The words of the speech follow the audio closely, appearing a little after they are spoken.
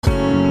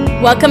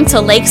Welcome to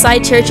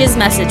Lakeside Church's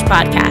Message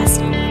Podcast.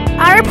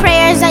 Our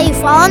prayer is that you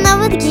fall in love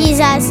with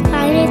Jesus,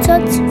 find a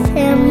church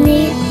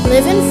family,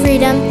 live in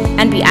freedom,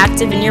 And be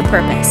active in your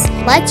purpose.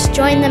 Let's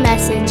join the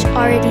message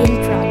already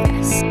in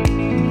progress.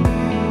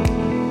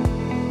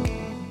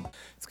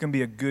 It's going to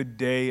be a good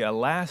day.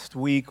 Last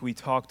week we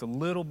talked a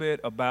little bit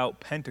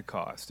about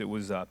Pentecost. It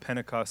was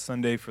Pentecost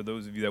Sunday for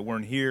those of you that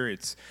weren't here.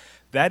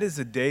 That is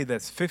a day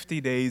that's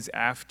 50 days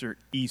after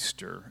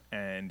Easter,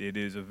 and it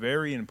is a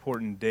very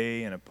important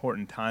day and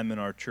important time in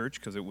our church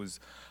because it was,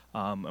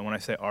 and when I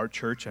say our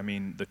church, I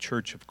mean the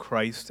Church of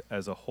Christ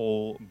as a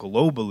whole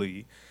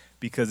globally,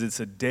 because it's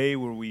a day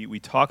where we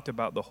talked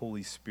about the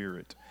Holy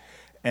Spirit,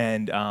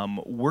 and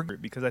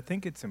because I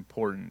think it's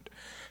important,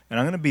 and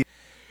I'm going to be,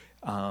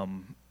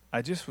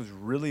 I just was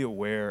really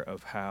aware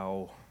of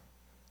how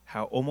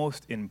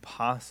almost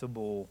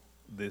impossible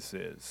this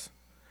is.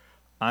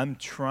 I'm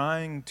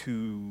trying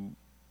to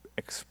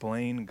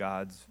explain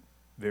God's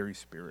very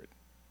Spirit.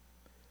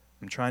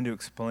 I'm trying to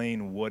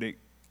explain what it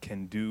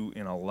can do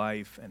in a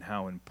life and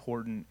how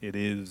important it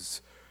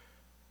is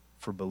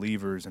for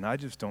believers, and I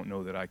just don't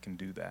know that I can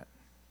do that.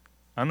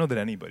 I don't know that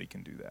anybody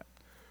can do that.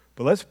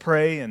 But let's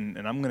pray, and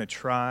I'm going to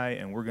try,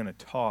 and we're going to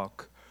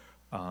talk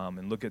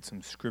and look at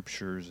some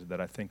scriptures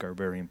that I think are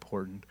very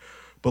important.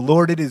 But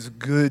Lord, it is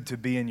good to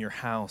be in your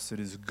house. It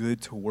is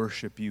good to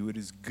worship you. It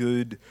is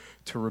good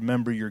to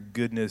remember your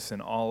goodness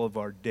in all of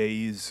our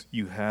days.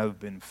 You have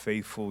been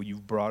faithful.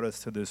 You've brought us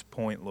to this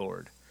point,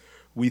 Lord.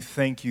 We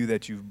thank you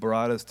that you've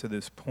brought us to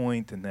this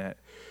point and that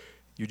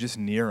you're just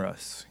near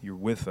us. You're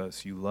with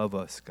us. You love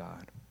us,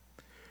 God.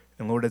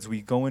 And Lord, as we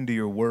go into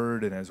your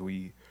word and as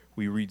we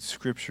read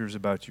scriptures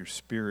about your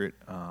Spirit,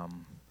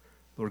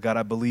 Lord God,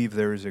 I believe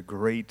there is a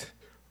great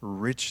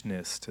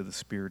richness to the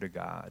Spirit of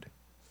God.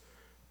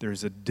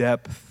 There's a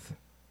depth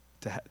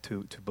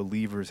to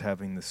believers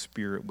having the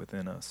Spirit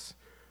within us.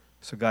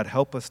 So God,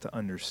 help us to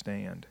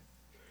understand.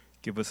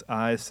 Give us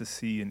eyes to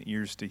see and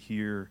ears to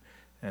hear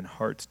and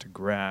hearts to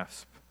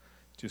grasp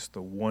just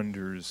the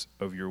wonders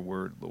of your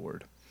word,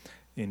 Lord.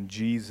 In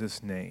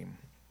Jesus' name,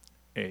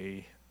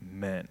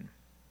 amen.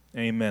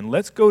 Amen.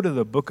 Let's go to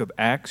the book of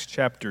Acts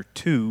chapter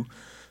 2.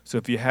 So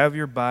if you have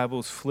your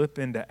Bibles, flip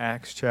into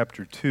Acts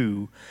chapter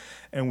 2,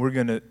 and we're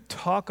going to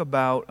talk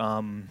about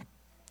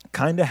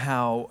kind of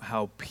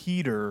how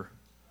Peter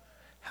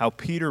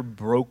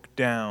broke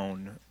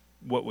down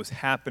what was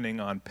happening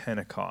on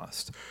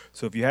Pentecost.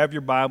 So if you have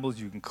your Bibles,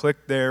 you can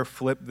click there,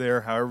 flip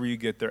there, however you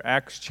get there.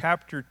 Acts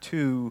chapter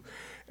 2,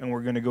 and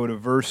we're going to go to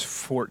verse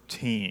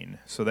 14.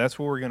 So that's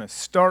where we're going to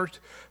start,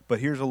 but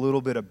here's a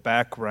little bit of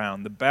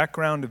background. The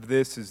background of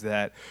this is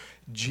that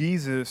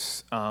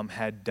Jesus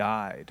had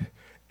died.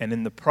 And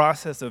in the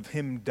process of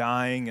him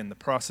dying, in the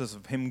process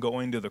of him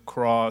going to the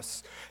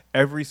cross,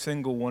 every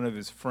single one of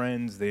his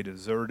friends, they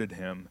deserted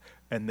him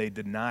and they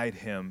denied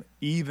him,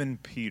 even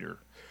Peter.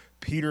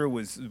 Peter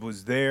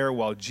was there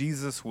while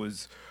Jesus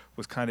was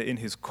kind of in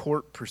his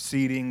court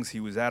proceedings. He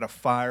was at a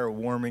fire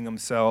warming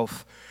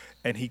himself,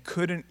 and he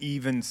couldn't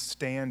even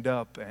stand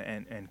up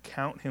and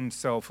count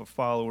himself a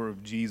follower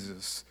of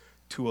Jesus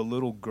to a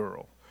little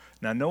girl.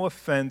 Now, no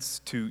offense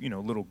to,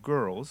 little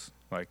girls.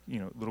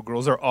 Little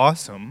girls are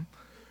awesome.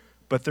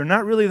 But they're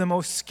not really the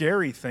most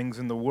scary things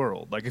in the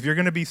world. Like, if you're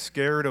going to be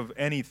scared of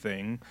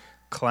anything,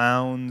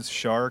 clowns,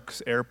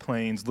 sharks,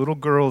 airplanes, little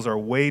girls are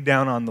way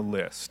down on the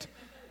list.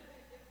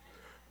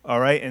 All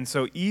right? And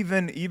so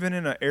even in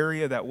an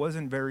area that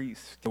wasn't very,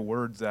 the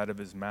words out of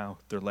his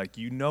mouth, they're like,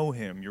 you know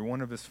him, you're one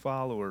of his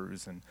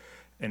followers.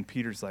 And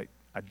Peter's like,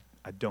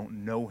 I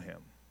don't know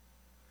him.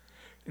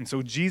 And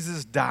so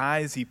Jesus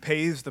dies. He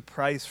pays the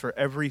price for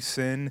every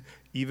sin,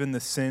 even the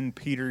sin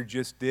Peter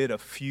just did a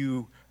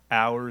few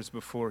hours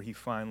before he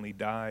finally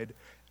died.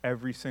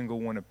 Every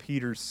single one of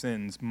Peter's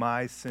sins,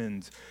 my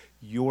sins,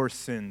 your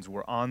sins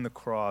were on the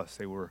cross.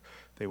 They were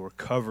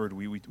covered.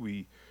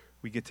 We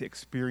get to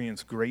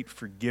experience great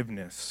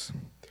forgiveness.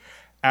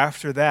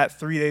 After that,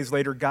 3 days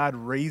later, God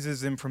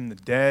raises him from the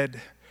dead,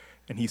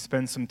 and he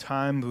spends some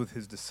time with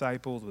his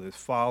disciples, with his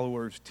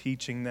followers,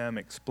 teaching them,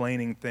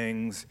 explaining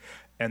things,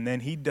 and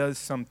then he does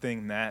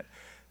something that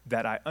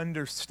I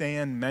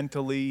understand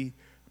mentally.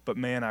 But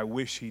man, I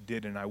wish he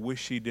didn't. I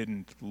wish he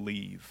didn't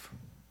leave.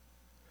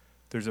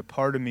 There's a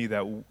part of me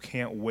that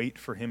can't wait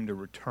for him to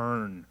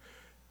return,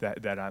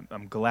 that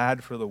I'm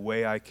glad for the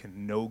way I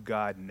can know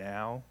God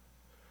now.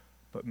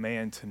 But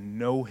man, to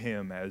know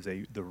him as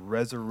the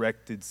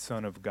resurrected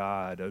Son of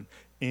God,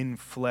 in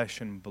flesh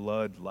and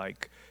blood,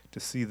 like to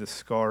see the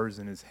scars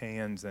in his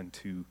hands and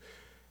to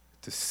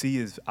see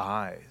his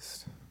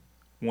eyes.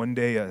 One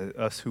day,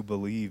 us who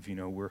believe,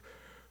 we're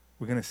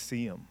going to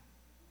see him.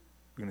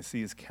 We're going to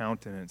see his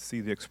countenance,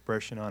 see the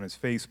expression on his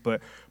face,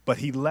 but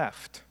he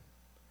left.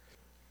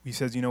 He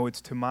says,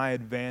 it's to my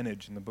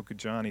advantage. In the book of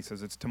John, he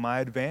says, it's to my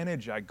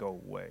advantage I go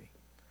away.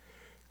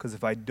 Because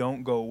if I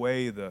don't go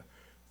away, the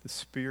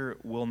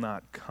Spirit will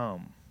not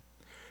come.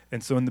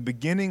 And so in the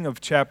beginning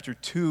of chapter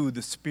 2,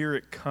 the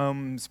Spirit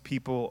comes,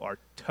 people are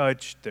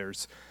touched,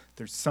 there's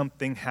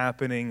something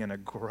happening, and a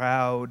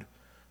crowd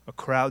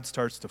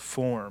starts to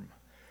form.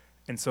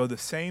 And so the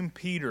same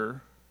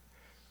Peter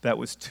that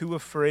was too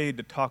afraid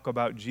to talk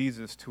about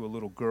Jesus to a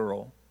little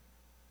girl,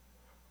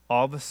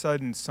 all of a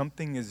sudden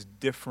something is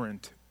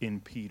different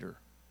in Peter.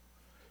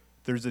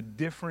 There's a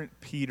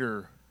different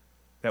Peter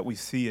that we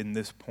see in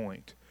this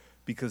point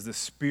because the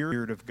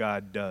Spirit of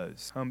God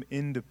does come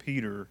into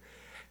Peter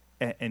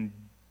and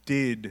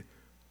did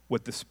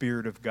what the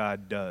Spirit of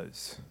God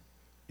does.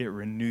 It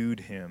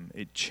renewed him.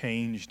 It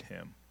changed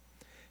him.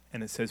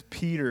 And it says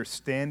Peter,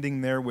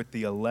 standing there with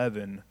the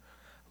 11,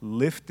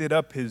 lifted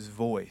up his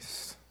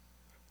voice.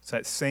 It's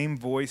that same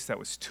voice that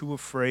was too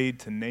afraid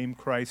to name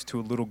Christ to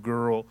a little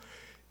girl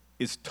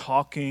is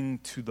talking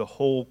to the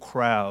whole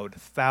crowd.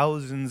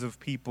 Thousands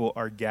of people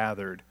are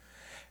gathered.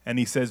 And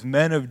he says,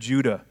 men of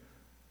Judea,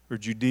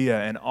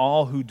 and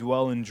all who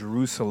dwell in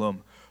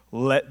Jerusalem,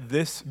 let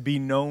this be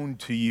known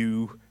to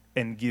you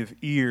and give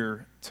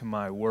ear to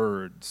my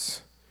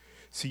words.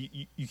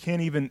 See, you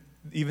can't even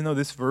though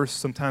this verse,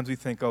 sometimes we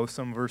think, oh,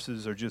 some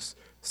verses are just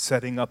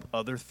setting up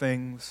other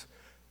things,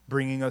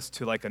 bringing us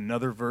to like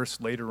another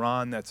verse later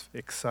on that's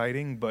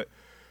exciting, but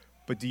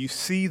do you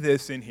see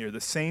this in here?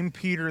 The same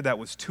Peter that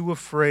was too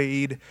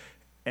afraid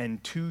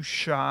and too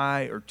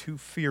shy or too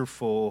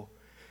fearful,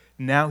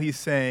 now he's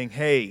saying,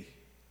 hey,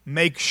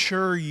 make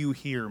sure you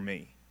hear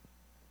me.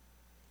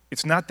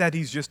 It's not that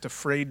he's just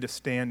afraid to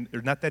stand,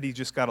 or not that he's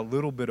just got a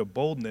little bit of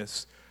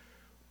boldness,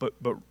 but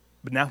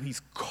now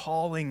he's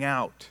calling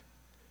out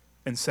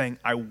and saying,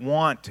 I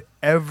want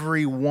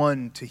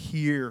everyone to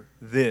hear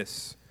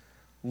this.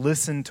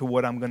 Listen to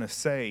what I'm going to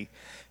say.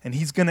 And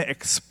he's going to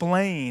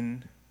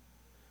explain,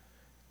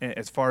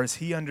 as far as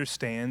he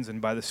understands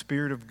and by the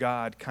Spirit of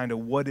God, kind of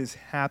what is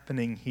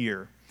happening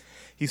here.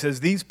 He says,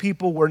 these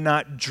people were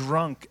not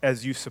drunk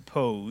as you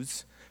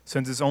suppose,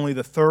 since it's only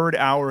the third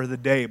hour of the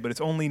day, but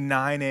it's only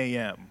 9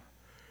 a.m.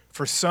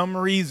 For some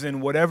reason,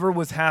 whatever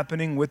was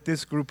happening with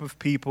this group of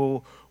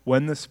people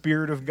when the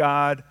Spirit of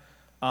God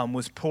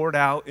was poured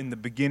out in the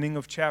beginning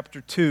of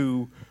chapter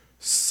 2,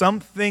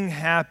 something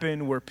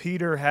happened where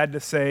Peter had to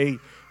say,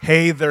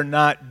 hey, they're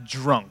not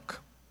drunk.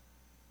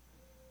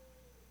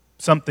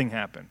 Something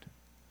happened.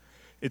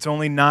 It's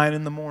only 9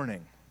 in the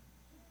morning.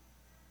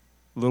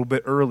 A little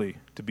bit early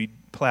to be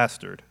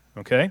plastered,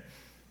 okay?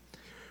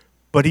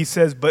 But he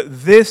says, but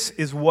this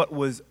is what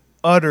was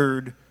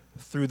uttered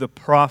through the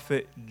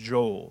prophet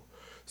Joel.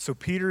 So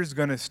Peter is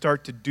going to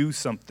start to do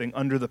something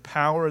under the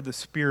power of the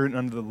Spirit and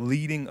under the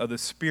leading of the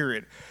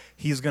Spirit.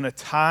 He's going to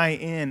tie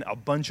in a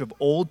bunch of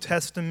Old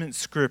Testament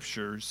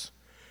scriptures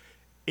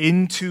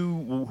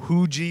into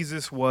who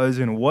Jesus was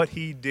and what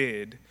he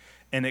did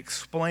and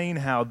explain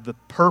how the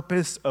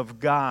purpose of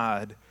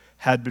God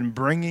had been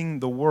bringing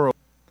the world.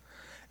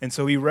 And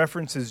so he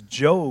references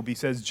Job. He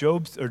says,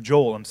 Joel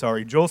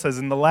says,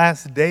 in the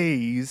last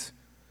days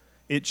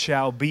it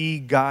shall be,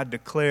 God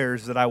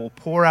declares, that I will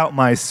pour out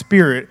my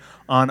Spirit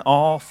on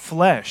all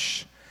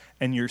flesh,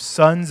 and your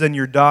sons and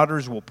your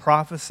daughters will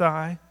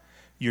prophesy,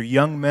 your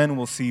young men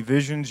will see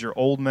visions, your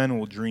old men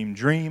will dream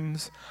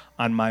dreams.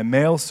 On my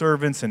male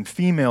servants and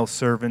female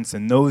servants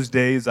in those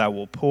days I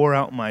will pour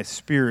out my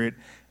Spirit,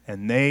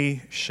 and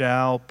they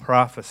shall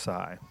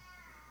prophesy.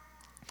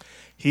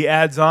 He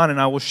adds on, and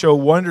I will show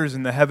wonders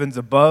in the heavens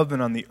above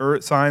and on the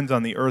earth, signs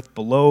on the earth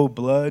below,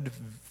 blood,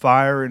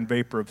 fire, and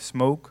vapor of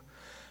smoke.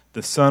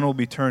 The sun will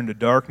be turned to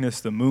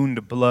darkness, the moon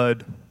to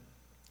blood,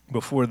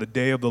 before the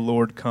day of the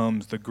Lord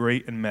comes, the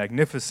great and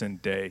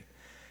magnificent day.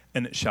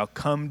 And it shall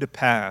come to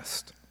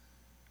pass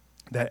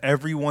that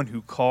everyone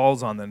who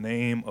calls on the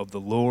name of the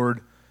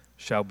Lord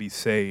shall be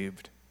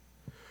saved.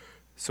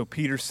 So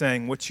Peter's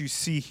saying, what you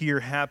see here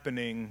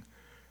happening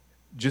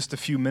just a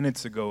few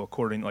minutes ago,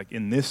 according, like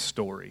in this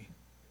story,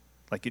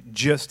 like it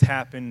just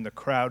happened, the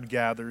crowd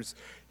gathers.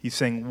 He's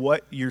saying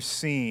what you're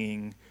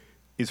seeing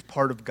is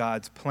part of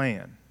God's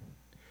plan.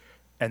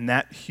 And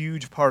that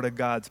huge part of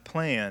God's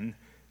plan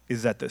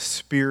is that the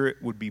Spirit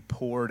would be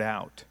poured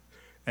out.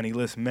 And he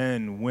lists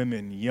men,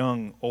 women,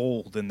 young,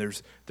 old, and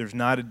there's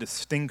not a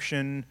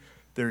distinction.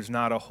 There's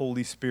not a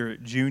Holy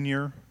Spirit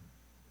junior.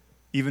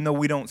 Even though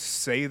we don't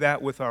say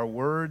that with our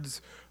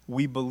words,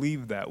 we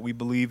believe that. We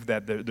believe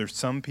that there's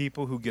some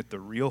people who get the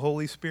real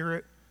Holy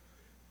Spirit,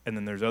 and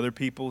then there's other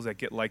people that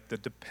get like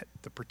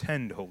the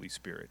pretend Holy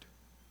Spirit.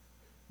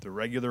 The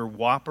regular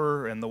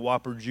Whopper and the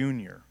Whopper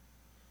Junior.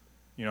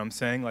 You know what I'm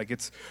saying? Like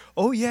it's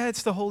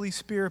the Holy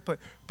Spirit,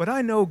 but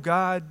I know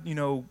God,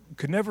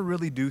 could never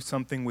really do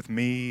something with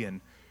me,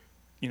 and,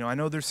 I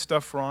know there's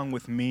stuff wrong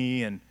with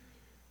me, and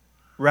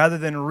rather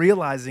than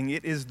realizing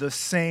it is the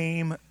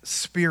same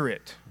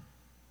Spirit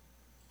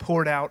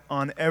poured out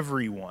on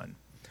everyone.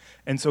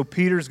 And so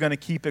Peter's going to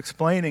keep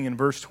explaining in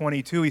verse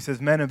 22. He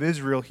says, men of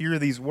Israel, hear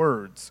these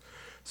words.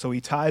 So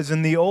he ties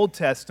in the Old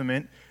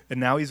Testament, and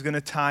now he's going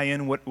to tie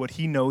in what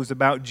he knows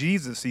about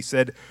Jesus. He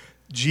said,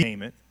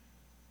 name it.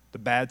 The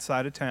bad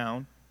side of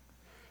town,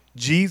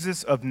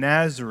 Jesus of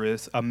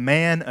Nazareth, a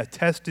man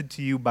attested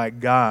to you by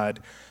God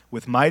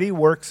with mighty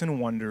works and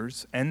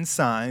wonders and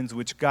signs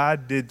which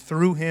God did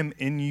through him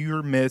in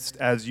your midst,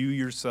 as you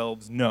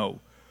yourselves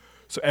know.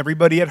 So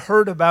everybody had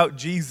heard about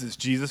Jesus.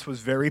 Jesus was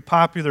very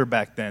popular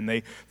back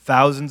then.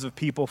 Thousands of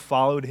people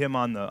followed him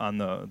on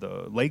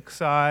the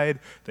lakeside.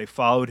 They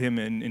followed him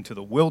into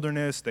the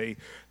wilderness. They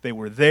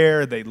were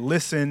there. They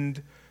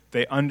listened.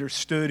 They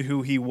understood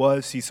who he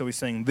was. So he's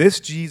saying, this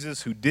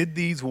Jesus who did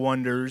these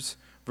wonders,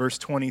 verse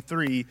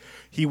 23,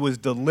 he was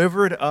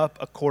delivered up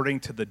according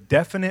to the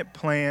definite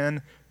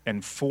plan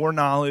and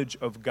foreknowledge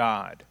of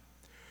God.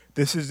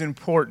 This is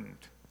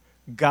important.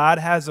 God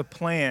has a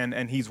plan,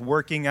 and he's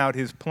working out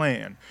his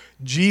plan.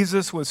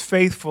 Jesus was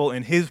faithful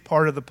in his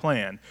part of the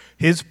plan.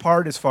 His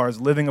part as far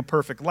as living a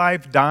perfect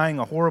life, dying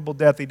a horrible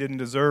death he didn't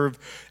deserve,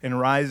 and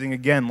rising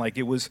again.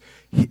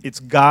 It's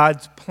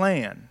God's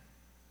plan.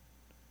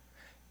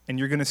 And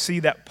you're going to see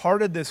that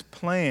part of this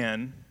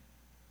plan,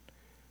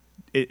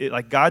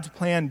 God's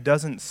plan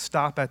doesn't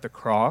stop at the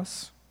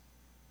cross.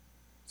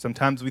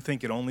 Sometimes we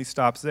think it only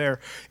stops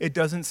there. It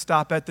doesn't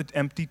stop at the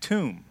empty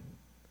tomb.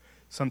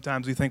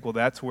 Sometimes we think, well,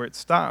 that's where it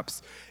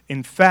stops.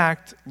 In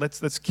fact,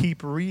 let's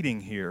keep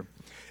reading here.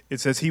 It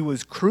says, he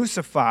was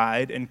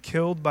crucified and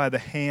killed by the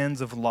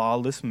hands of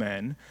lawless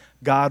men.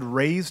 God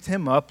raised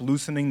him up,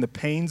 loosening the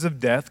pains of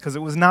death, because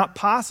it was not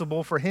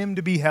possible for him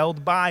to be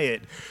held by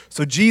it.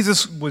 So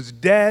Jesus was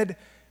dead.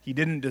 He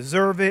didn't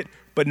deserve it,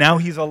 but now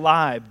he's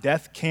alive.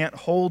 Death can't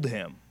hold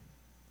him.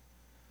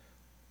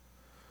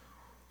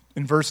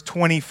 In verse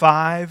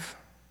 25,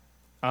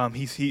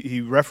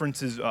 he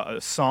references a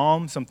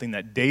psalm, something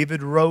that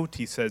David wrote.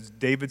 He says,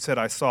 David said,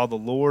 I saw the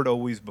Lord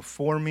always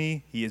before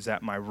me. He is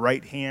at my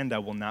right hand. I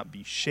will not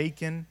be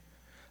shaken.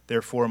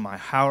 Therefore my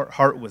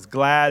heart was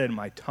glad and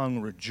my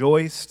tongue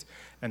rejoiced,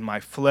 and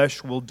my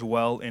flesh will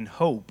dwell in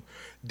hope.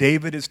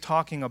 David is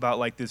talking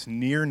about this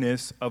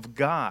nearness of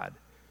God.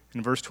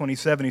 In verse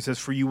 27, he says,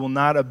 for you will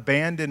not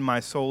abandon my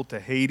soul to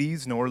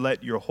Hades, nor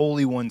let your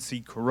Holy One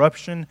see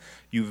corruption.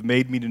 You've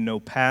made me to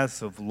know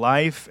paths of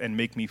life and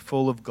make me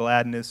full of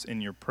gladness in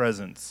your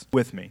presence.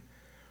 With me.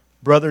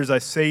 Brothers, I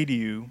say to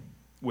you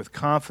with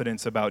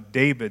confidence about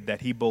David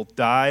that he both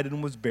died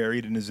and was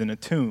buried and is in a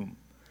tomb.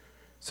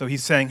 So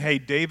he's saying, hey,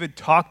 David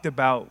talked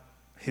about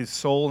his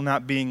soul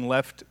not being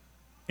left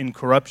in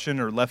corruption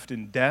or left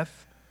in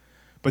death.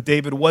 But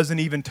David wasn't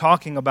even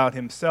talking about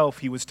himself.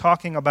 He was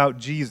talking about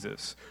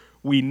Jesus.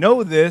 We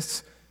know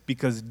this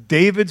because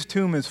David's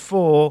tomb is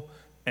full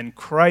and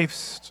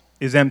Christ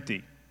is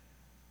empty.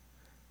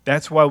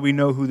 That's why we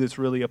know who this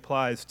really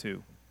applies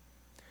to.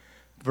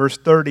 Verse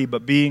 30,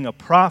 but being a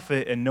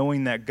prophet and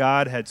knowing that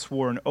God had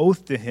sworn an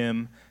oath to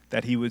him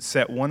that he would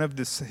set one of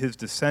his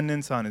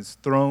descendants on his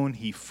throne,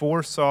 he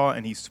foresaw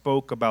and he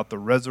spoke about the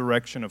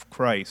resurrection of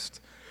Christ.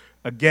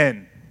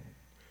 Again,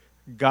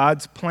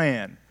 God's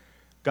plan.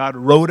 God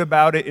wrote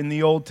about it in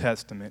the Old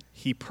Testament.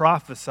 He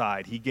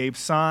prophesied. He gave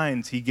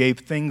signs. He gave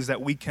things that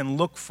we can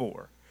look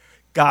for.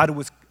 God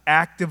was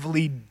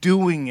actively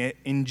doing it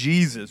in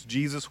Jesus.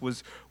 Jesus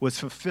was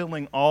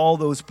fulfilling all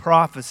those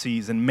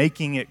prophecies and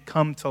making it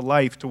come to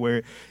life to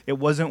where it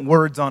wasn't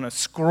words on a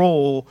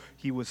scroll.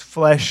 He was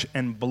flesh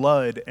and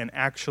blood and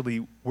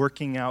actually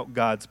working out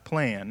God's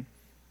plan,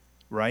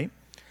 right?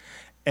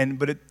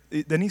 But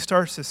then he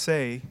starts to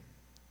say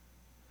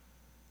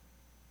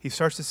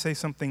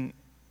something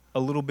a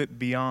little bit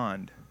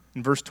beyond.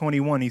 In verse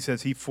 21, he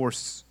says he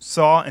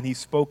foresaw and he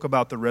spoke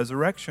about the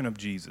resurrection of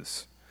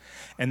Jesus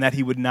and that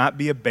he would not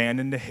be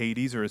abandoned to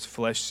Hades or his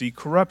flesh see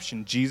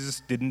corruption.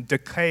 Jesus didn't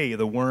decay.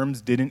 The worms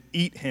didn't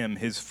eat him.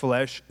 His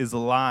flesh is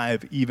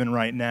alive even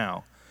right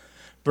now.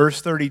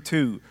 Verse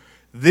 32,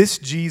 this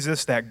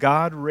Jesus that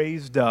God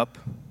raised up,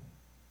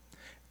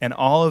 and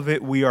all of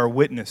it we are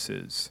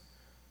witnesses,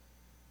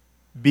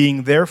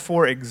 being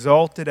therefore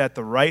exalted at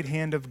the right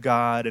hand of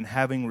God and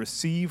having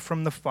received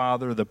from the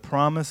Father the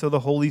promise of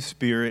the Holy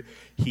Spirit,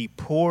 he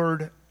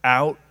poured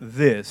out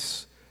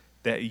this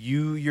that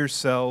you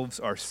yourselves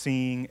are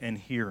seeing and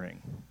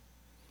hearing.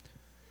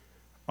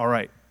 All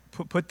right,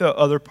 put the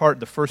other part,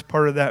 the first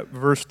part of that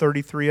verse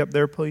 33 up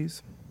there,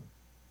 please.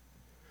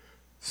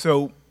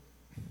 So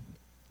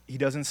he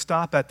doesn't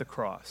stop at the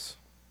cross.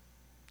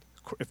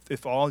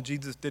 If all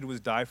Jesus did was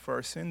die for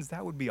our sins,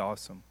 that would be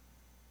awesome.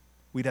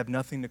 We'd have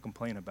nothing to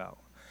complain about.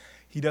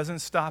 He doesn't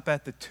stop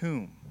at the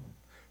tomb.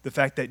 The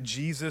fact that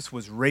Jesus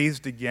was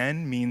raised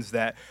again means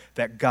that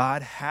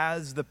God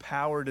has the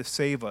power to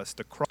save us.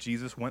 The cross,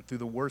 Jesus went through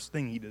the worst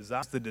thing. He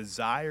desires the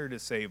desire to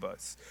save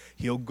us.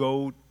 He'll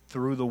go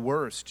through the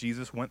worst.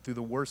 Jesus went through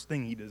the worst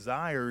thing. He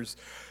desires.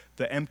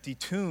 The empty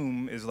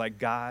tomb is like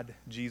God,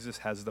 Jesus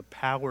has the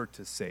power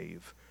to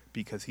save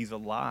because he's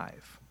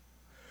alive.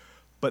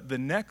 But the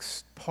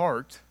next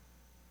part,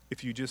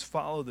 if you just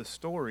follow the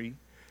story,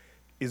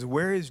 is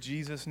where is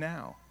Jesus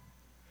now?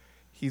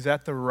 He's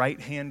at the right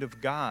hand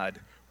of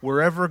God.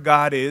 Wherever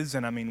God is,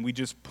 and we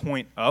just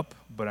point up,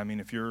 but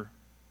if you're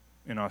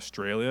in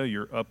Australia,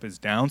 your up is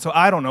down. So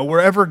I don't know,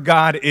 wherever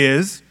God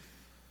is,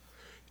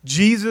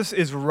 Jesus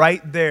is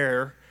right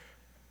there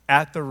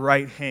at the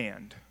right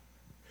hand.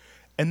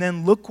 And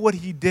then look what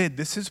he did.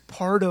 This is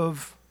part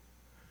of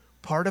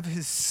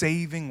his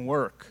saving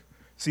work.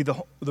 See,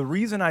 the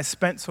reason I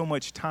spent so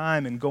much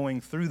time in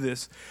going through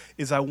this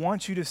is I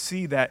want you to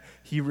see that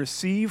he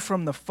received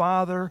from the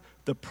Father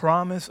the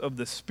promise of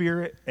the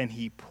Spirit, and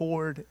he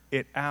poured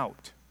it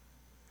out.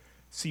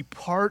 See,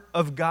 part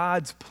of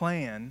God's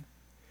plan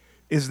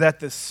is that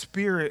the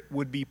Spirit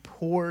would be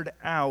poured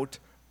out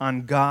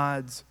on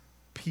God's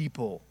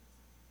people.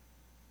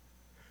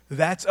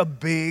 That's a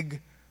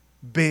big,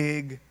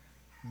 big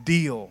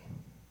deal.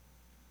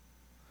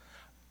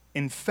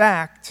 In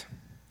fact,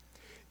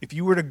 if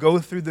you were to go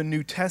through the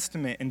New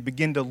Testament and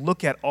begin to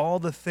look at all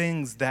the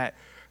things that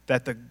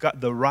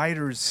the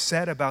writers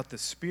said about the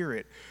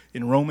Spirit,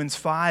 in Romans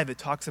 5, it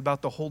talks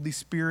about the Holy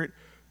Spirit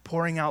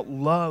pouring out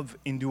love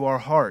into our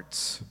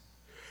hearts.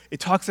 It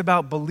talks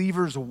about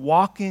believers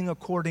walking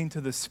according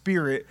to the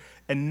Spirit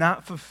and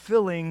not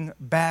fulfilling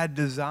bad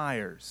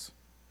desires.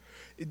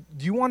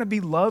 Do you want to be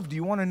loved? Do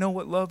you want to know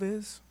what love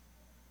is?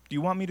 Do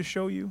you want me to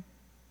show you?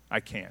 I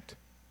can't.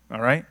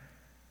 All right?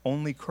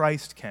 Only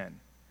Christ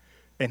can.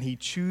 And he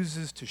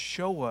chooses to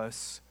show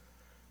us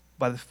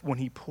when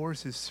he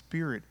pours his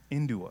Spirit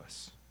into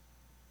us.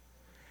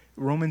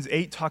 Romans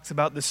 8 talks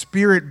about the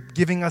Spirit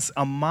giving us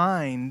a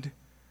mind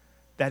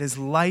that is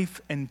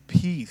life and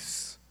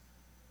peace.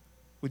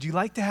 Would you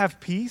like to have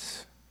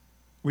peace?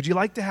 Would you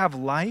like to have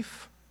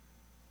life?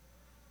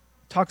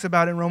 It talks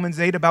about in Romans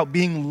 8 about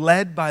being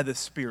led by the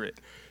Spirit.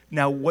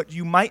 Now, what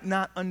you might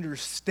not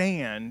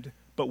understand,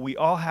 but we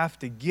all have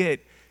to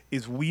get,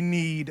 is we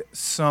need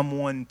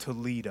someone to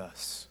lead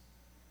us.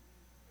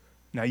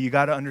 Now, you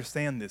got to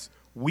understand this.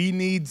 We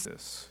need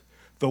this.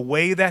 The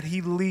way that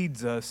he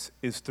leads us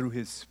is through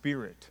his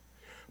Spirit.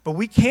 But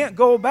we can't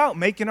go about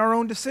making our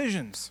own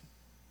decisions.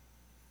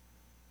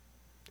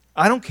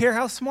 I don't care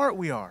how smart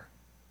we are.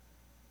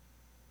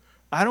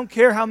 I don't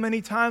care how many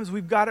times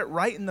we've got it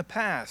right in the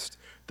past.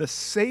 The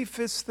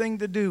safest thing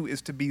to do is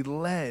to be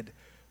led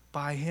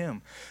by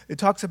him. It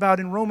talks about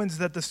in Romans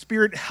that the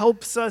Spirit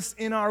helps us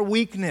in our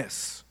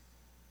weakness.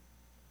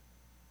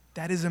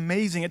 That is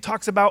amazing. It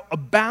talks about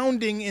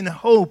abounding in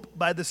hope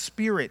by the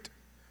Spirit.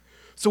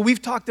 So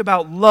we've talked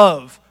about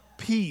love,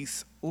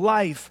 peace,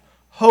 life,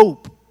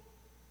 hope,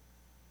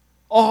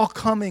 all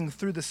coming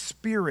through the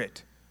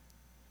Spirit.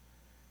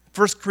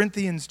 1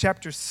 Corinthians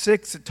chapter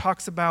 6, it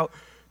talks about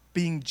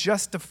being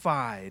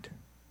justified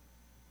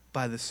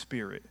by the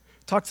Spirit.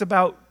 It talks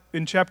about,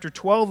 in chapter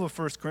 12 of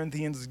 1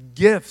 Corinthians,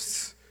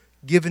 gifts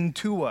given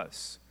to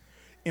us.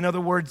 In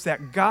other words,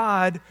 that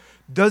God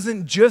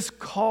doesn't just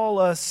call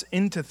us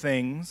into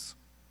things,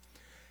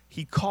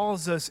 he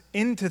calls us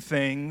into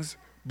things,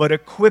 but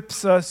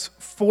equips us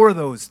for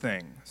those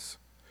things.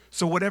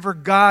 So whatever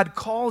God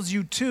calls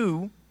you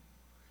to,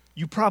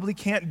 you probably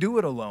can't do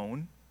it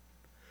alone,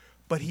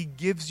 but he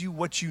gives you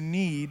what you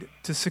need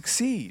to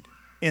succeed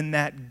in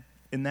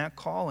that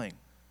calling.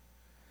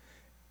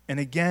 And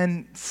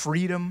again,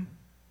 freedom.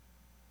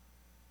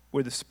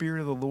 Where the Spirit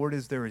of the Lord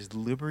is, there is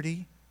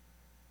liberty.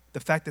 The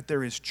fact that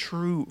there is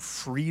true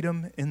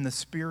freedom in the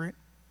Spirit.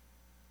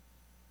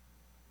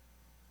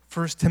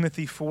 1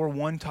 Timothy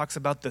 4:1 talks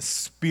about the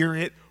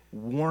Spirit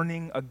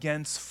warning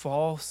against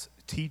false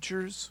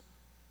teachers.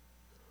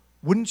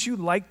 Wouldn't you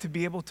like to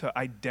be able to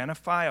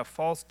identify a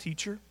false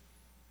teacher?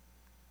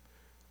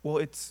 Well,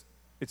 it's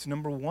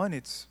number one,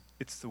 it's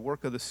the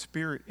work of the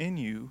Spirit in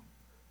you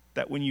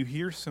that when you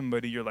hear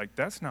somebody, you're like,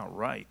 that's not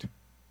right.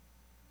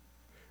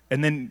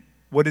 And then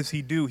what does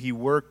he do? He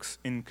works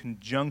in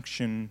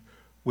conjunction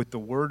with the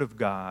Word of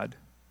God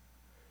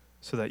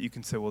so that you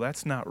can say, well,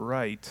 that's not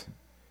right,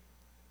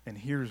 and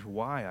here's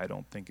why I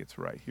don't think it's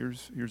right.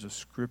 Here's a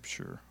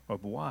scripture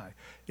of why.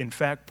 In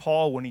fact,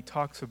 Paul, when he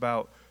talks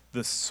about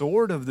the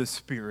sword of the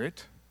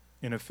Spirit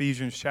in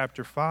Ephesians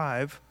chapter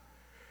 5,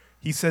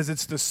 he says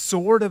it's the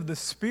sword of the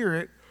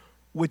Spirit,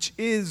 which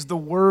is the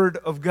Word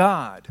of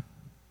God.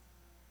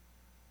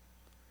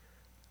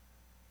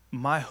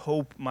 My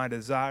hope, my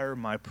desire,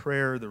 my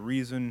prayer, the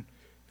reason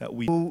that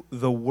we know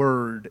the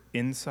Word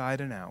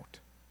inside and out,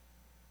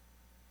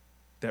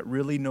 that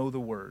really know the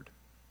Word,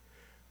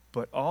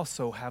 but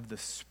also have the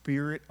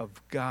Spirit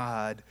of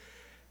God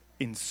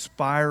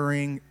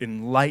inspiring,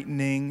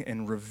 enlightening,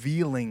 and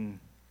revealing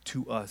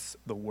to us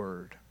the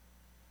Word.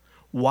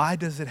 Why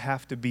does it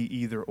have to be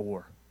either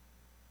or?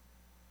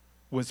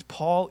 Was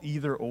Paul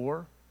either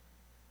or?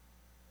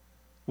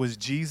 Was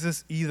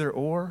Jesus either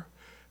or?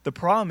 The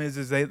problem is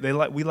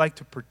we like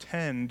to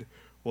pretend,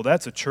 well,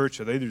 that's a church,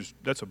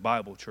 that's a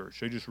Bible church.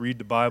 They just read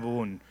the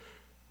Bible and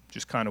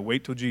just kind of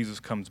wait till Jesus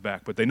comes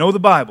back. But they know the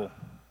Bible.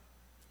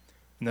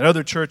 And that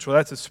other church, well,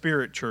 that's a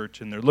Spirit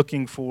church, and they're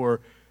looking for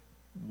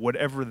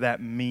whatever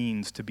that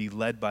means to be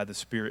led by the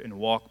Spirit and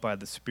walk by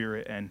the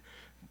Spirit and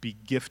be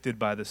gifted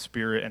by the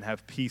Spirit and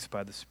have peace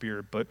by the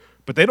Spirit. But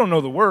they don't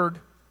know the Word.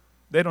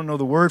 They don't know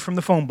the Word from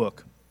the phone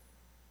book.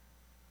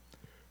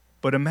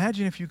 But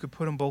imagine if you could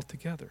put them both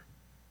together,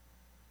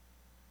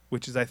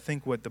 which is, I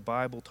think, what the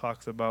Bible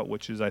talks about,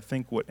 which is, I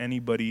think, what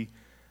anybody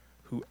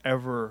who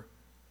ever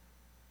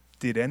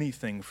did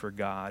anything for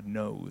God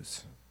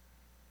knows.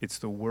 It's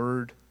the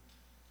Word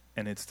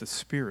and it's the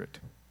Spirit.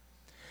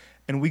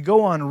 And we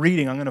go on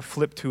reading. I'm going to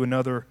flip to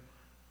another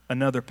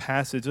another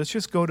passage. Let's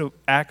just go to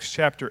Acts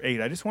chapter 8.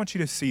 I just want you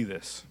to see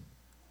this.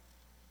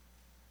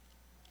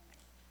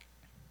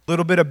 A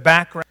little bit of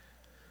background.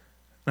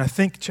 And I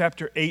think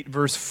chapter 8,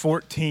 verse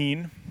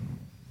 14.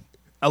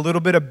 A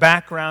little bit of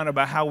background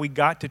about how we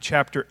got to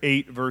chapter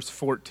 8, verse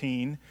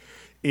 14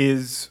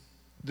 is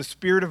the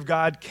Spirit of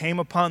God came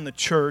upon the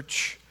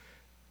church,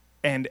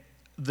 and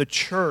the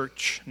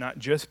church, not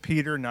just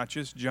Peter, not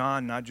just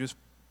John, not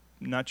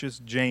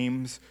just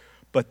James,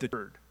 but the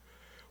church.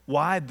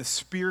 Why? The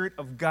Spirit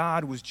of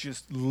God was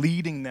just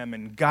leading them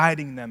and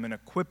guiding them and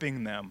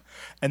equipping them.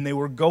 And they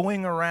were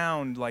going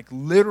around like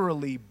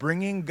literally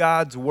bringing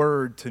God's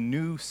word to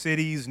new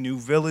cities, new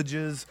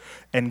villages,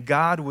 and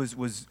God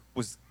was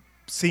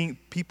seeing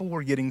people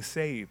were getting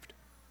saved.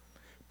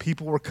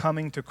 People were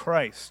coming to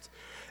Christ.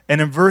 And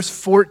in verse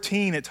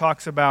 14 it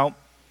talks about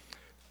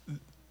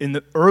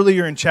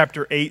earlier in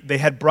chapter 8 they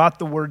had brought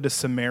the word to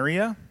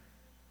Samaria.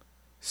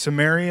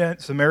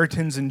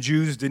 Samaritans and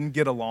Jews didn't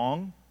get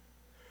along.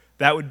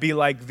 That would be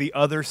like the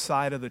other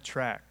side of the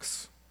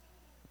tracks.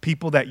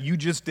 People that you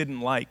just didn't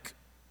like.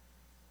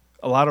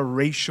 A lot of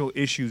racial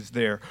issues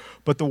there.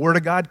 But the word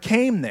of God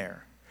came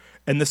there.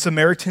 And the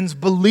Samaritans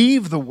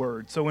believed the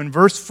word. So in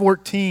verse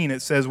 14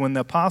 it says, when the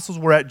apostles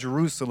were at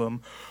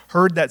Jerusalem,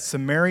 heard that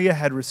Samaria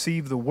had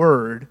received the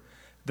word,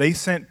 they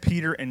sent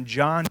Peter and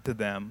John to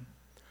them,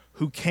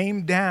 who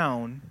came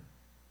down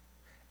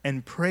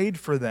and prayed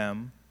for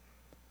them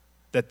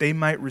that they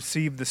might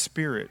receive the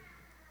Spirit.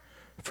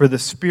 For the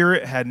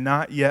Spirit had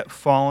not yet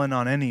fallen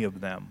on any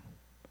of them,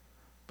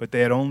 but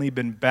they had only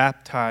been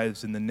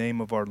baptized in the name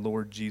of our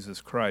Lord Jesus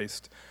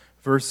Christ.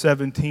 Verse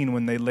 17,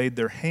 when they laid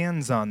their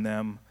hands on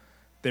them,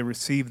 they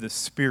received the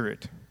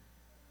Spirit,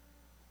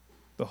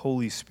 the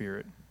Holy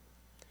Spirit.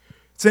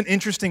 It's an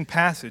interesting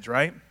passage,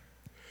 right?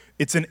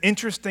 It's an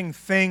interesting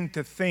thing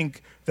to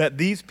think that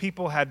these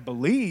people had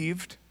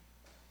believed,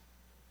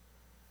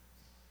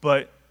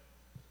 but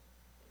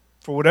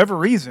for whatever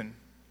reason,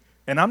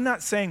 and I'm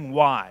not saying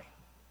why.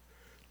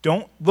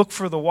 Don't look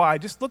for the why.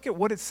 Just look at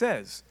what it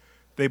says.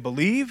 They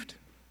believed.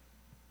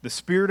 The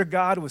Spirit of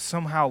God was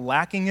somehow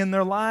lacking in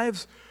their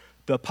lives.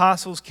 The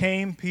apostles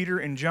came, Peter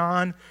and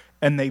John,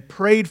 and they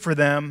prayed for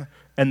them,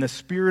 and the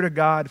Spirit of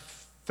God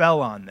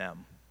fell on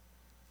them.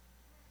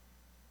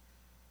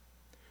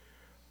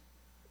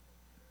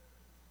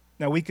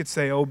 Now we could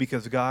say, oh,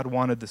 because God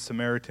wanted the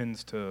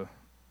Samaritans to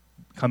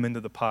come into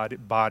the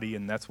body,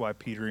 and that's why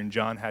Peter and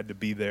John had to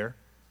be there.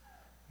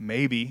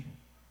 Maybe.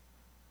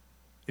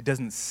 It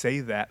doesn't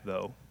say that,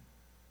 though.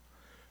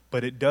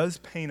 But it does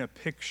paint a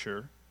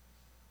picture.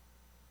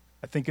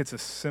 I think it's a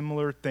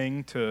similar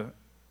thing to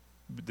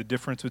the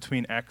difference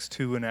between Acts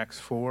 2 and Acts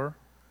 4.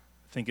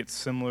 I think it's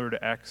similar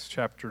to Acts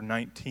chapter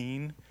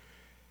 19.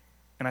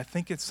 And I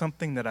think it's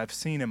something that I've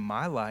seen in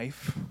my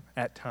life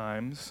at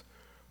times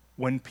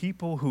when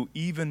people who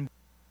even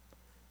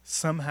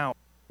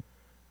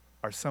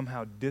are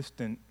somehow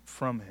distant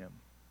from Him,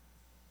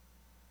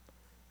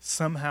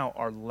 somehow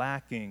are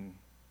lacking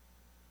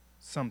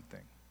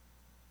something.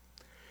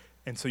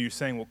 And so you're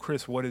saying, well,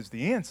 Chris, what is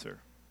the answer?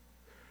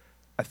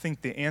 I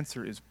think the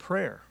answer is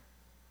prayer.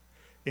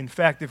 In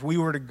fact, if we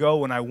were to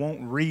go, and I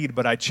won't read,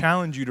 but I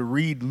challenge you to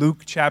read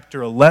Luke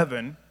chapter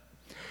 11.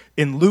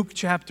 In Luke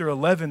chapter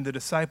 11, the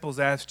disciples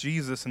ask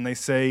Jesus, and they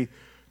say,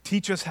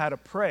 teach us how to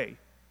pray.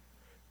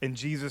 And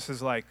Jesus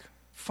is like,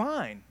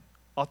 fine,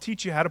 I'll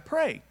teach you how to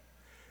pray.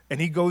 And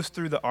he goes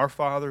through the Our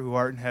Father who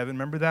art in heaven.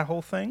 Remember that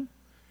whole thing?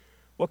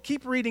 Well,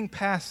 keep reading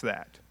past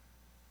that.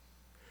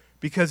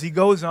 Because he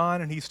goes on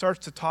and he starts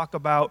to talk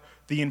about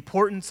the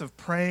importance of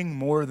praying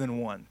more than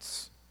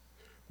once.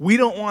 We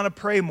don't want to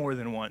pray more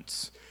than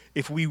once.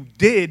 If we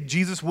did,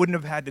 Jesus wouldn't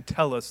have had to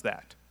tell us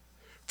that.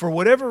 For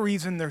whatever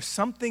reason, there's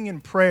something in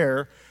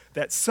prayer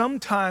that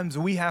sometimes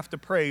we have to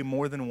pray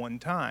more than one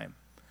time.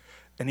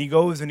 And he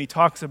goes and he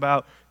talks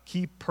about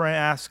keep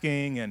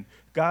asking and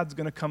God's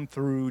going to come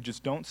through.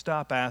 Just don't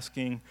stop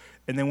asking.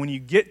 And then when you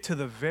get to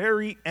the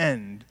very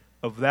end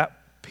of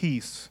that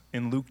piece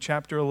in Luke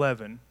chapter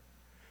 11,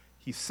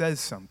 he says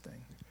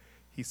something.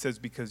 He says,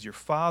 because your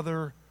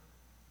Father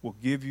will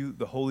give you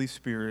the Holy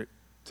Spirit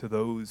to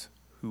those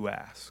who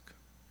ask.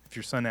 If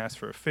your son asks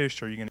for a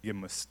fish, are you going to give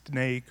him a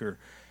snake? Or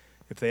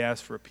if they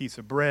ask for a piece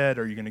of bread,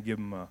 are you going to give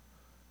them a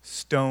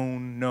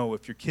stone? No,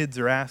 if your kids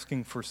are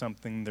asking for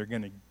something, they're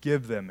going to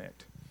give them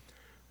it.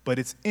 But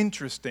it's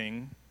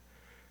interesting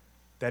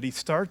that he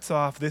starts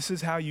off, this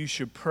is how you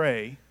should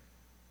pray.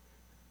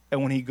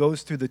 And when he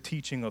goes through the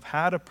teaching of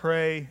how to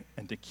pray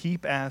and to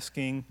keep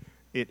asking,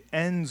 it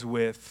ends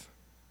with,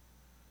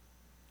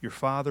 your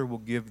Father will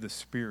give the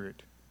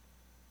Spirit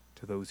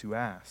to those who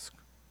ask.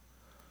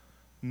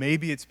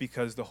 Maybe it's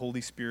because the Holy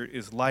Spirit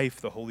is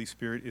life, the Holy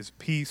Spirit is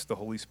peace, the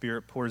Holy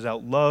Spirit pours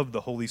out love,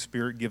 the Holy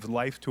Spirit gives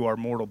life to our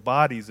mortal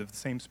bodies, of the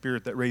same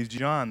Spirit that raised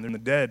John from the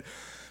dead.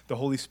 The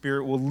Holy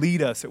Spirit will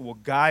lead us, it will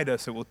guide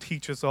us, it will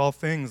teach us all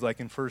things, like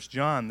in 1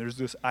 John. There's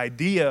this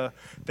idea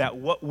that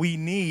what we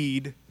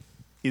need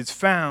is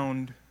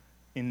found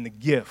in the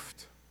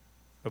gift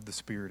of the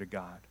Spirit of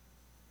God.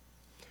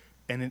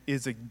 And it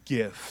is a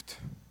gift.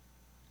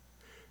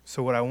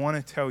 So what I want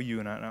to tell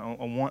you, and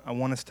I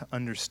want us to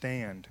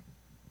understand,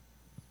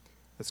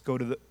 let's go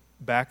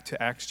back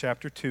to Acts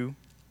chapter 2,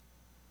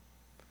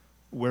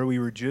 where we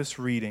were just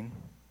reading.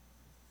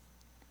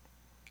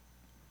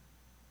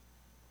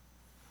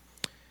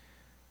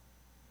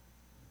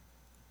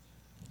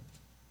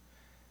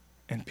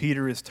 And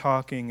Peter is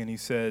talking, and he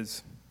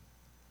says,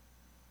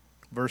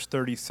 verse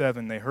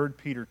 37, they heard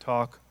Peter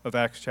talk of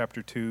Acts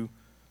chapter 2,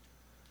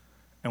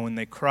 and when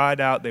they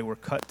cried out, they were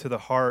cut to the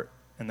heart,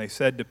 and they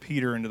said to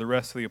Peter and to the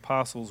rest of the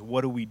apostles,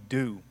 what do we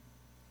do?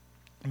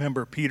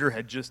 Remember, Peter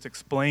had just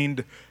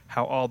explained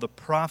how all the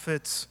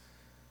prophets,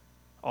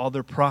 all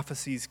their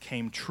prophecies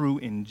came true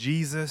in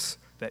Jesus,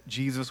 that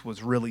Jesus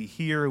was really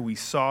here. We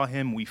saw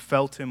him, we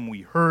felt him,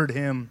 we heard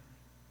him.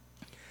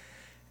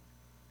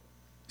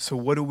 So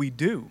what do we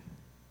do?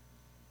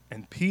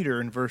 And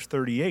Peter, in verse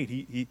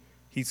 38,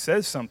 he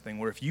says something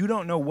where if you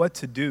don't know what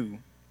to do,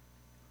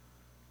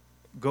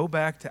 go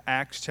back to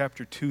Acts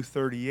chapter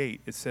 2:38.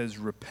 It says,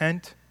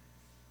 repent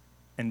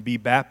and be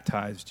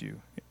baptized,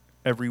 you,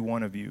 every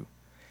one of you,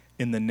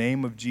 in the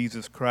name of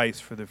Jesus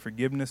Christ for the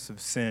forgiveness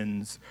of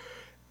sins,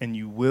 and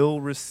you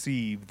will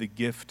receive the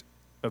gift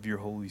of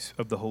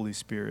the Holy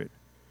Spirit.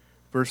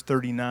 Verse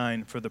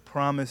 39, for the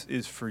promise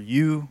is for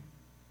you,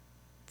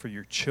 for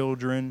your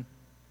children,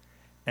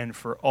 and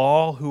for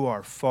all who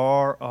are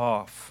far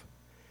off,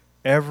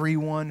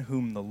 everyone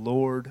whom the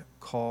Lord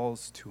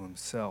calls to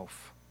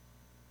himself.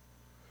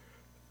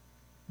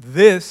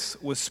 This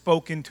was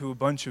spoken to a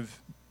bunch of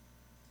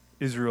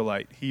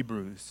Israelite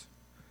Hebrews.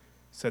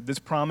 It said, this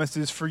promise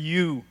is for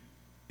you,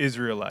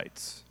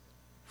 Israelites,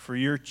 for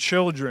your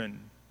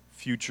children,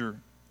 future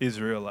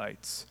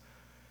Israelites.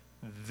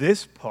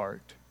 This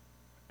part,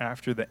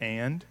 after the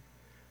and,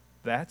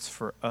 that's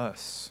for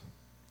us.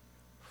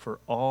 For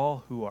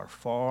all who are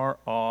far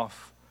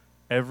off,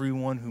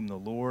 everyone whom the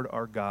Lord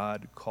our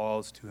God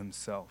calls to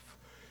himself.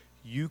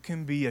 You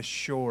can be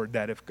assured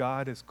that if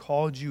God has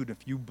called you, and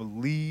if you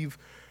believe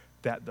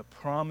that the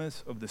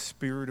promise of the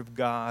Spirit of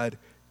God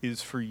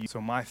is for you.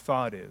 So my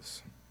thought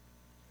is,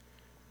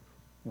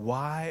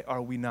 why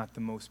are we not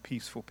the most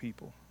peaceful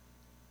people?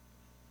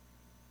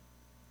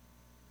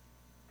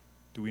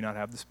 Do we not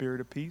have the spirit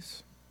of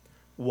peace?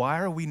 Why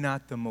are we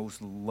not the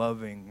most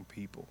loving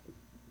people?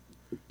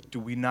 Do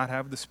we not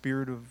have the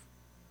Spirit of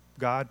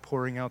God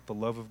pouring out the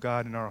love of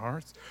God in our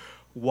hearts?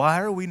 Why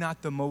are we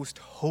not the most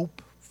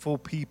hopeful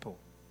people?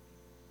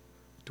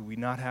 Do we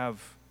not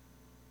have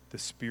the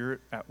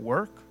Spirit at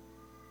work?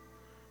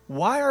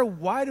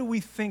 Why do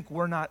we think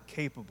we're not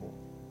capable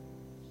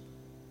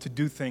to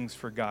do things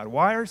for God?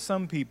 Why are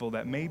some people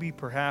that maybe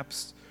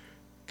perhaps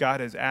God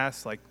has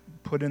asked,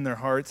 put in their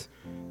hearts,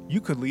 you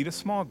could lead a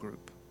small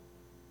group?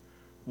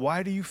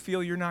 Why do you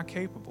feel you're not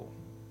capable?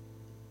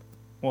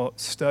 Well,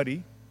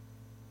 study.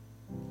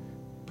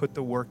 Put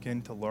the work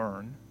in to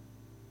learn.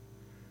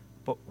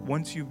 But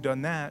once you've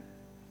done that,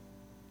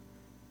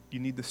 you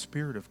need the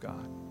Spirit of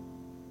God.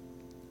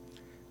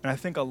 And I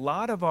think a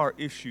lot of our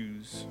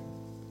issues,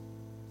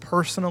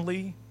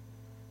 personally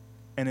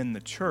and in the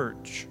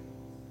church,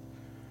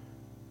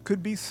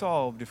 could be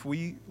solved if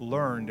we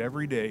learned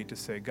every day to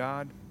say,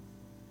 God,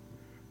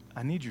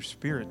 I need your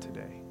Spirit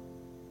today.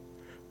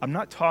 I'm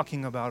not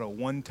talking about a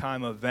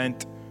one-time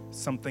event,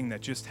 something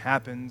that just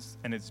happens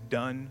and it's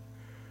done.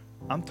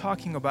 I'm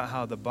talking about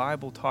how the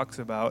Bible talks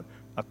about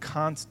a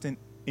constant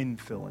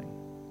infilling.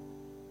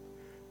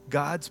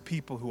 God's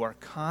people who are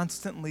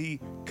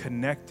constantly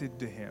connected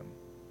to him.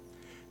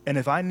 And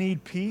if I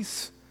need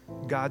peace,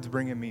 God's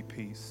bringing me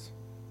peace.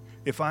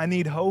 If I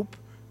need hope,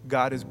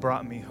 God has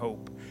brought me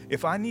hope.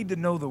 If I need to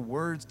know the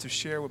words to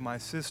share with my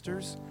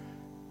sisters,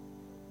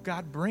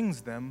 God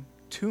brings them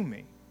to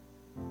me.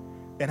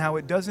 And how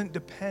it doesn't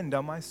depend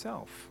on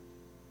myself.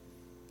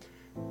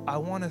 I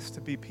want us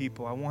to be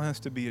people. I want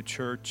us to be a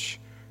church.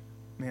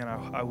 Man,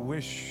 I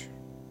wish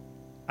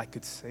I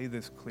could say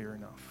this clear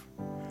enough.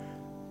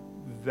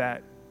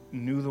 That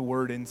knew the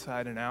word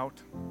inside and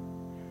out,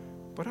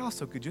 but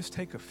also could just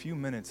take a few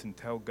minutes and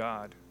tell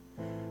God,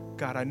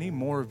 God, I need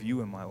more of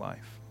you in my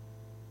life.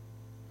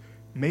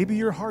 Maybe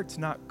your heart's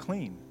not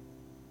clean.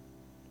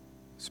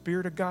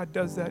 Spirit of God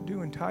does that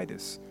too in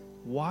Titus.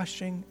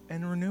 Washing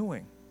and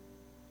renewing.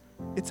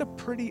 It's a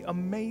pretty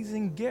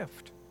amazing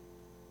gift.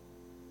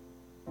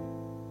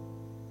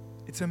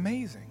 It's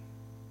amazing.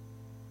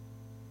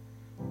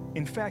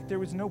 In fact, there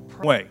was no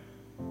way.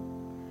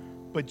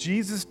 But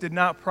Jesus did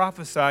not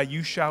prophesy,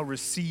 you shall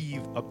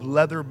receive a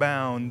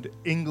leather-bound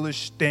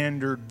English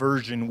Standard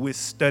Version with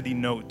study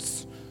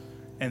notes,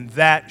 and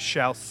that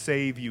shall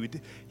save you.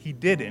 He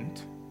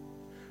didn't.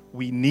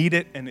 We need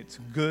it, and it's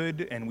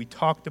good, and we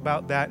talked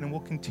about that, and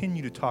we'll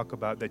continue to talk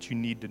about that you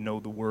need to know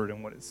the Word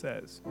and what it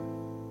says.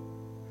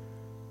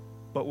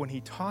 But when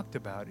he talked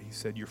about it, he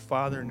said, your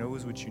Father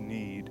knows what you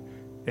need,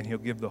 and he'll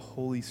give the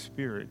Holy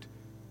Spirit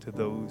to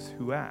those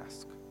who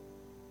ask.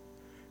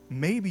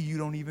 Maybe you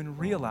don't even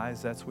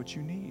realize that's what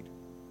you need.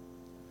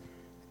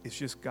 It's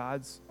just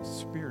God's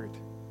Spirit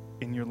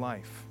in your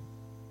life.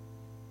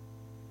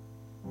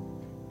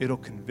 It'll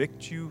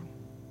convict you.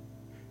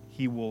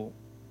 He will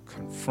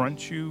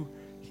confront you.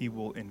 He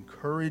will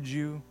encourage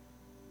you.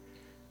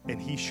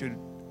 And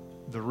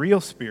the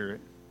real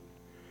Spirit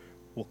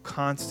will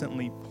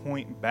constantly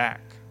point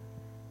back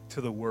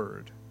to the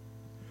Word.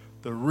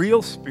 The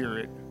real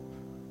Spirit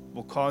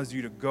will cause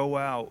you to go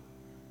out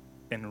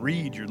and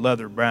read your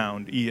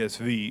leather-bound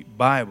ESV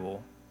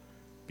Bible,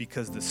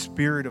 because the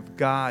Spirit of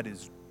God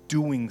is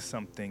doing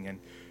something,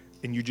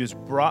 and you just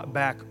brought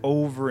back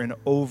over and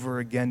over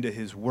again to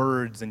His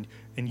words, and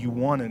you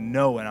want to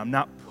know. And I'm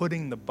not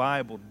putting the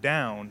Bible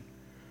down,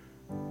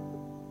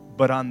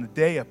 but on the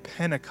day of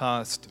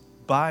Pentecost,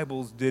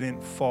 Bibles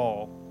didn't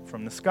fall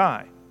from the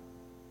sky.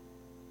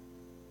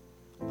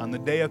 On the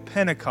day of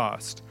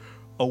Pentecost,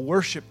 a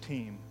worship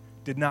team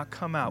did not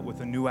come out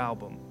with a new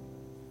album.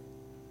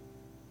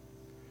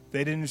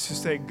 They didn't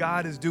just say,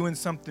 God is doing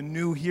something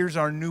new. Here's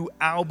our new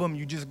album.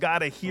 You just got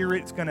to hear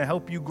it. It's going to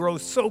help you grow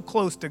so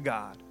close to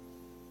God.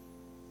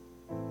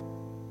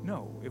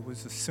 No, it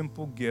was a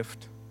simple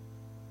gift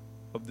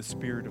of the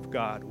Spirit of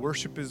God.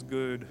 Worship is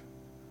good.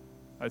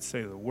 I'd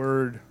say the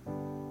Word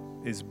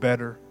is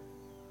better.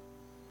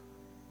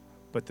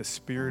 But the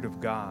Spirit of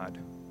God,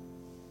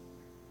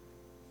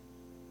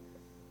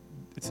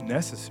 it's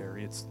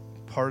necessary. It's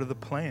part of the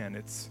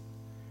plan.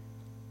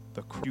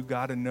 You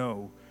got to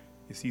know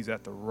is He's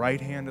at the right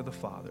hand of the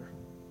Father,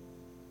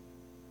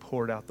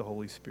 poured out the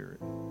Holy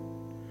Spirit.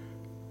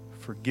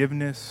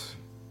 Forgiveness,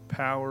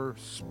 power,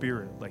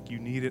 Spirit, like you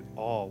need it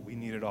all. We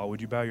need it all.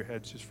 Would you bow your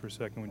heads just for a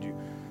second? Would you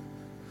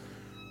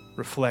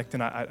reflect?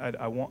 And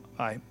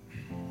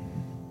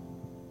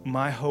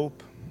my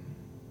hope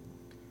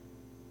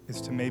is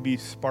to maybe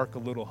spark a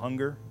little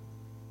hunger,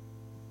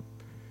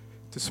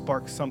 to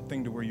spark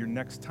something to where your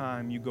next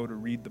time you go to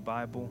read the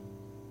Bible,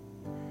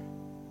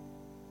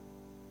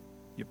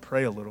 you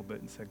pray a little bit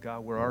and say,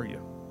 God, where are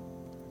you?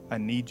 I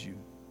need you.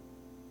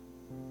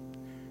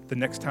 The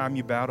next time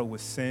you battle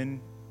with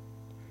sin,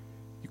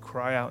 you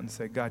cry out and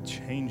say, God,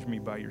 change me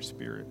by your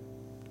Spirit.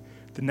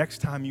 The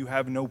next time you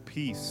have no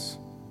peace,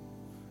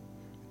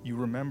 you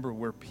remember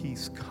where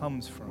peace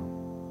comes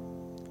from.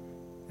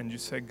 And you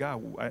say,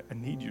 God, I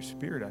need your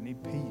Spirit. I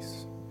need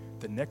peace.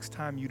 The next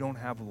time you don't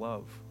have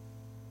love.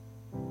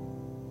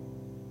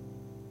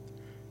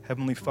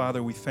 Heavenly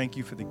Father, we thank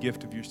you for the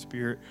gift of your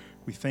Spirit.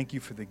 We thank you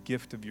for the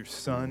gift of your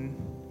Son.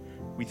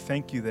 We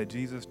thank you that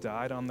Jesus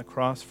died on the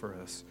cross for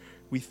us.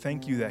 We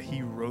thank you that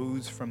he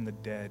rose from the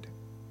dead.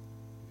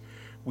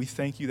 We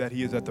thank you that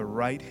he is at the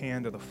right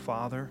hand of the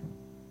Father,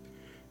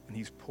 and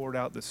he's poured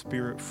out the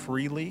Spirit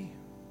freely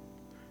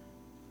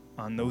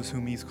on those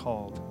whom he's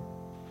called.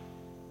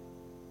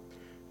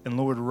 And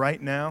Lord,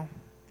 right now,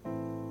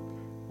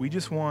 we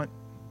just want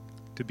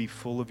to be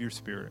full of your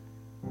Spirit.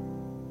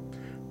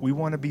 We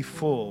want to be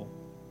full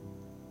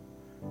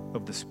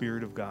of the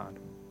Spirit of God.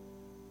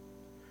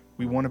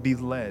 We want to be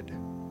led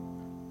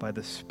by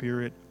the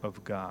Spirit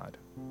of God.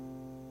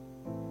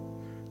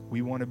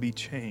 We want to be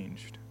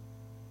changed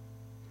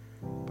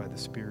by the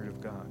Spirit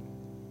of God.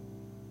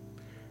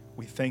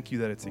 We thank you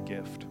that it's a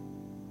gift.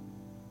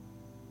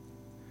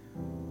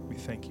 We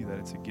thank you that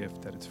it's a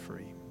gift, that it's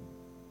free.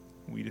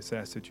 We just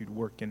ask that you'd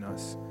work in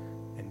us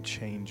and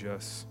change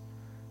us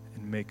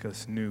and make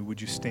us new. Would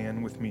you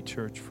stand with me,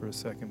 church, for a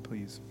second,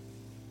 please?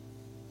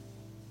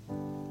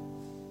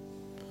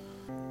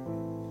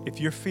 If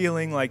you're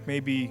feeling like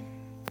maybe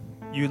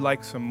you'd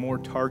like some more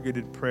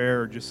targeted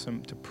prayer or just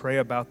to pray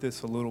about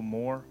this a little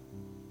more,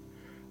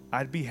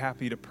 I'd be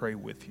happy to pray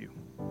with you.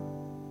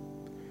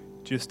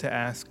 Just to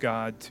ask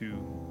God to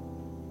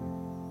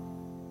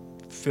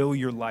fill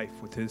your life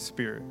with his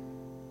Spirit.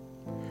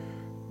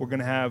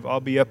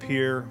 I'll be up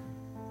here,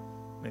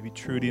 maybe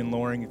Trudy and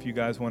Loring if you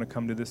guys want to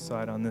come to this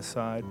side, on this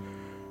side.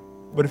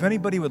 But if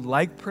anybody would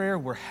like prayer,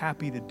 we're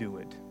happy to do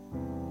it.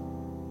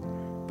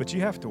 But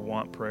you have to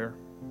want prayer.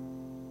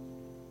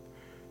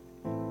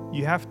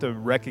 You have to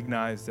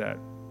recognize that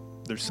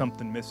there's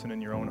something missing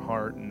in your own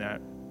heart and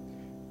that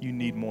you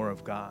need more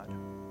of God.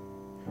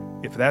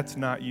 If that's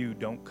not you,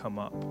 don't come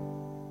up.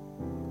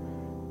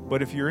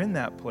 But if you're in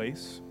that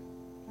place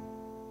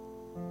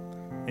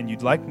and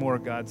you'd like more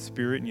of God's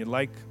Spirit and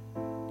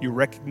you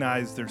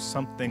recognize there's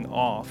something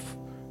off,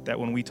 that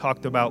when we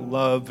talked about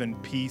love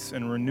and peace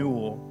and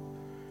renewal,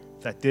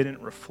 that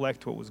didn't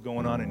reflect what was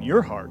going on in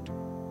your heart,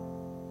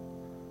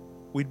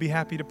 we'd be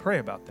happy to pray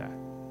about that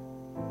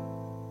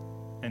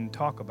and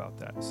talk about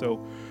that.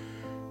 So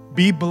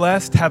be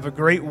blessed. Have a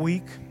great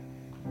week.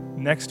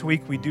 Next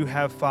week we do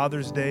have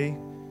Father's Day,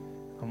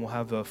 and we'll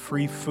have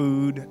free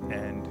food,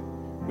 and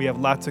we have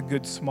lots of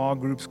good small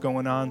groups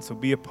going on, so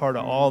be a part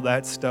of all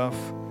that stuff.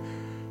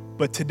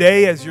 But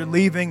today, as you're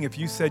leaving, if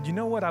you said, you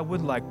know what, I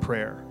would like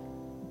prayer.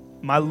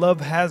 My love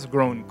has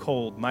grown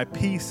cold. My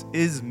peace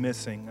is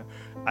missing.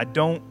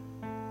 I'm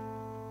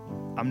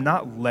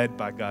not led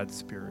by God's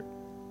Spirit.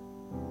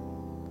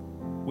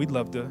 We'd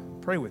love to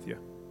pray with you.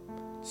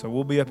 So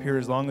we'll be up here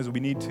as long as we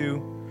need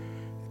to.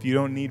 If you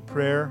don't need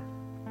prayer,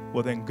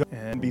 well then go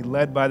and be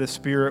led by the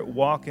Spirit,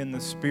 walk in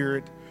the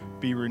Spirit,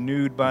 be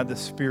renewed by the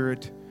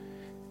Spirit.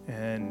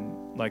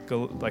 And like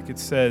it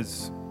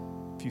says,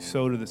 if you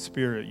sow to the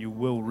Spirit, you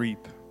will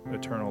reap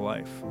eternal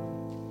life.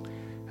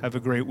 Have a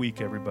great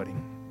week, everybody.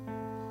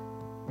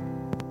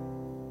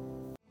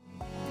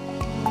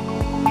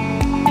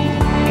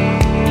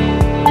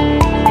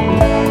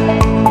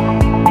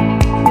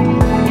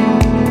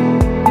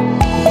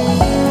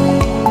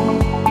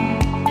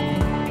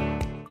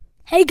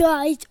 Hey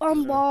guys,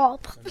 I'm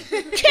Bob.